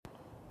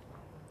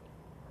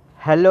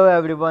Hello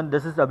everyone,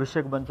 this is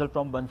Abhishek Bansal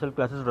from Bansal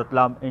Classes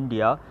Ratlam,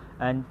 India,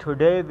 and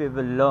today we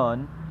will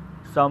learn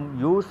some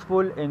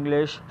useful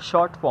English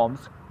short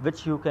forms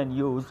which you can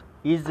use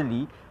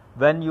easily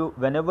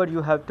whenever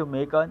you have to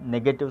make a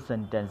negative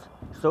sentence.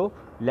 So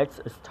let's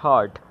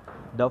start.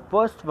 The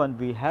first one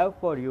we have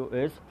for you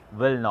is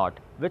will not,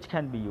 which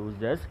can be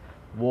used as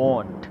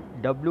won't.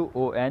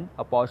 WON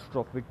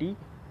apostrophe T,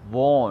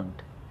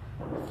 won't.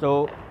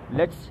 So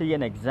let's see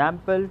an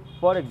example.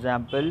 For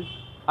example,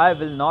 I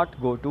will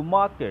not go to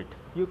market.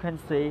 You can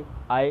say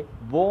I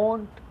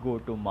won't go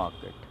to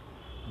market.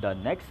 The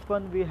next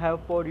one we have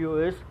for you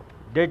is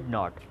did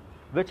not,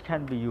 which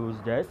can be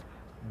used as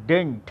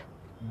didn't.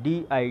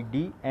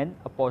 DIDN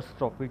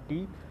apostrophe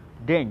T,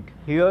 didn't.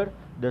 Here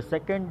the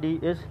second D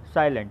is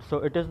silent, so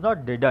it is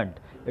not didn't,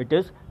 it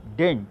is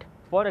didn't.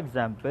 For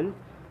example,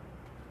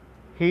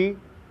 he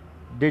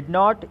did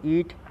not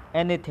eat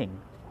anything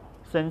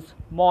since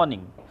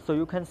morning. So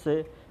you can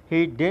say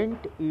he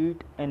didn't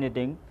eat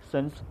anything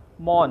since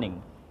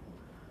morning.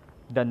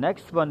 The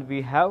next one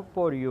we have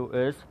for you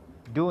is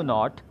do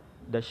not.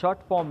 The short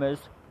form is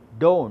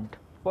don't.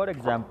 For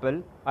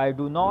example, I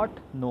do not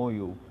know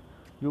you.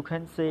 You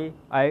can say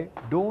I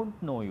don't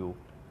know you.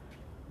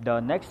 The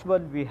next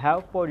one we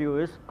have for you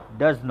is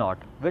does not,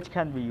 which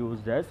can be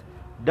used as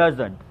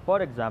doesn't.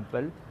 For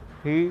example,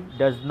 he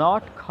does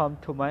not come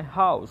to my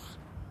house.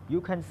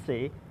 You can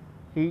say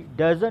he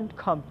doesn't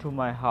come to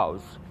my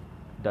house.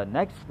 The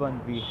next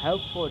one we have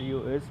for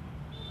you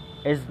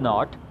is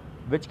not,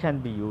 which can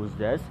be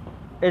used as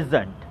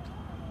isn't.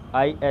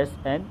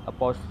 ISN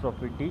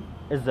apostrophe T,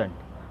 isn't.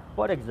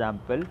 For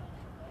example,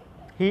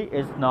 he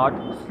is not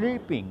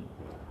sleeping.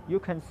 You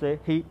can say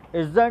he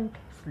isn't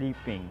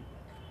sleeping.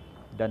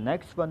 The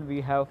next one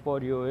we have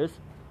for you is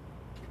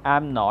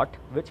am not,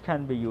 which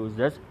can be used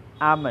as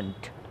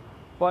amn't.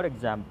 For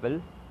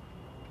example,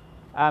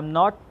 I'm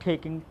not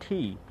taking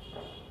tea.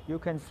 You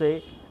can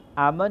say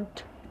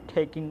amn't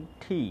taking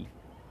tea.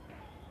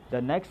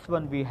 The next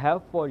one we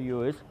have for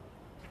you is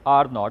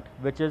are not,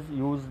 which is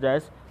used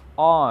as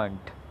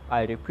aren't.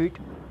 I repeat,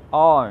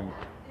 aren't.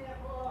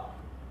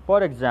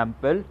 For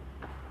example,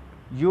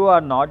 you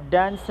are not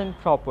dancing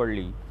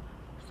properly.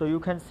 So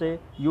you can say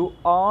you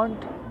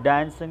aren't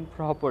dancing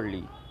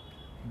properly.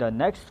 The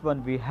next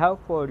one we have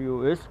for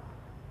you is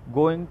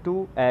going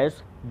to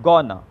as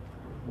gonna.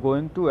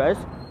 Going to as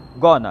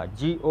gonna.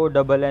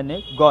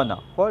 GONNA,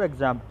 gonna. For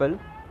example,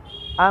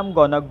 I'm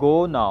gonna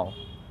go now.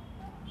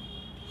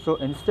 So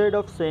instead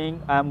of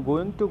saying I'm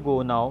going to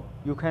go now,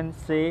 you can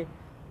say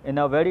in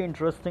a very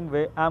interesting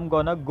way, I'm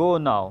gonna go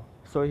now.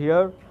 So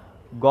here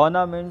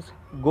gonna means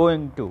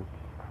going to.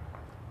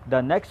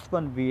 The next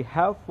one we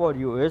have for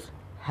you is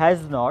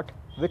has not,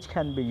 which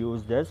can be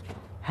used as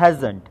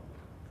hasn't.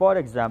 For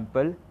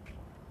example,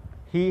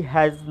 he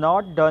has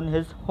not done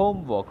his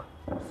homework.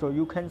 So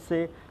you can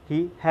say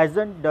he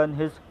hasn't done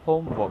his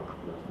homework.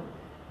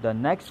 The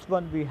next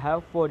one we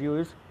have for you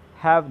is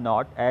have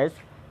not as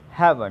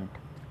haven't.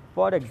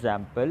 For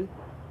example,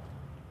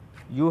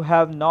 you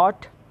have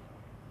not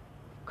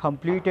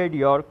completed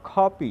your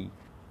copy.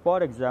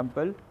 For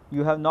example,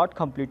 you have not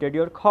completed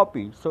your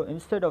copy. So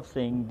instead of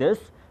saying this,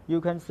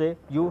 you can say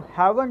you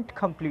haven't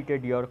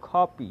completed your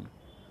copy.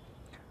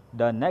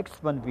 The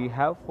next one we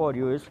have for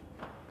you is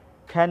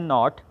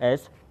cannot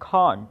as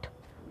can't.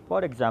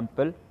 For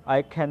example,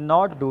 I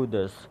cannot do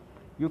this.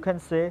 You can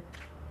say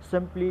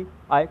simply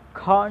I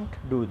can't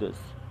do this.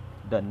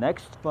 The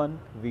next one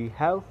we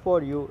have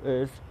for you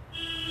is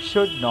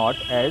should not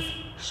as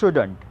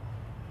shouldn't.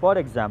 For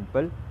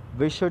example,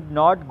 we should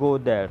not go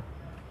there.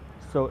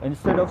 So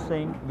instead of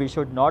saying we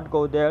should not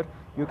go there,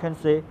 you can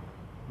say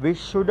we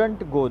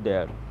shouldn't go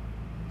there.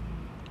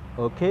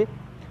 Okay.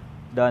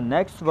 The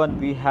next one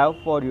we have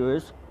for you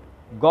is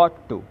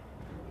got to.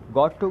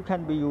 Got to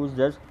can be used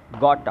as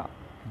gotta.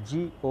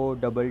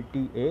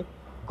 GOTTA,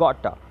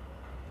 gotta.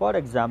 For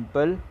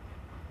example,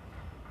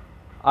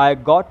 I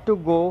got to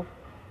go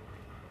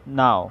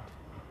now.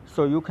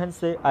 So you can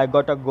say I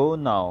gotta go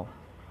now.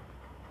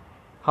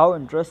 How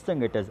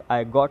interesting it is.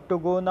 I got to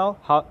go now.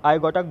 I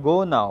gotta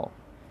go now.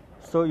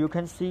 So you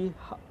can see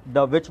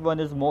which one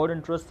is more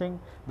interesting,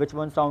 which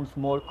one sounds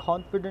more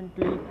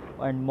confidently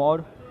and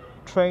more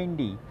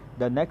trendy.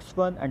 The next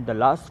one and the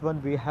last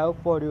one we have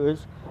for you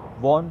is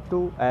want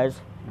to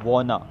as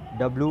wanna.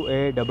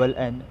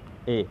 WANNA.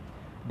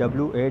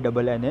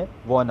 WANNA,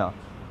 wanna.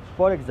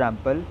 For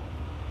example,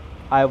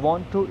 I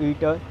want to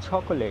eat a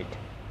chocolate.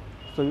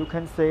 So you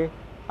can say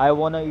I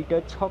wanna eat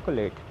a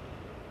chocolate.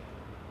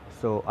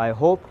 So I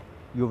hope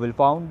you will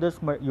find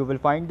this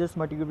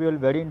material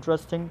very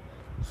interesting.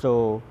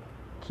 So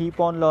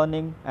keep on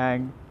learning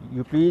and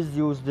you please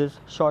use these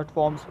short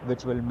forms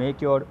which will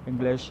make your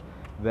English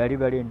very,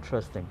 very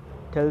interesting.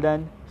 Till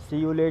then, see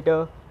you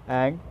later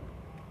and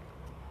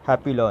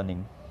happy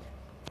learning.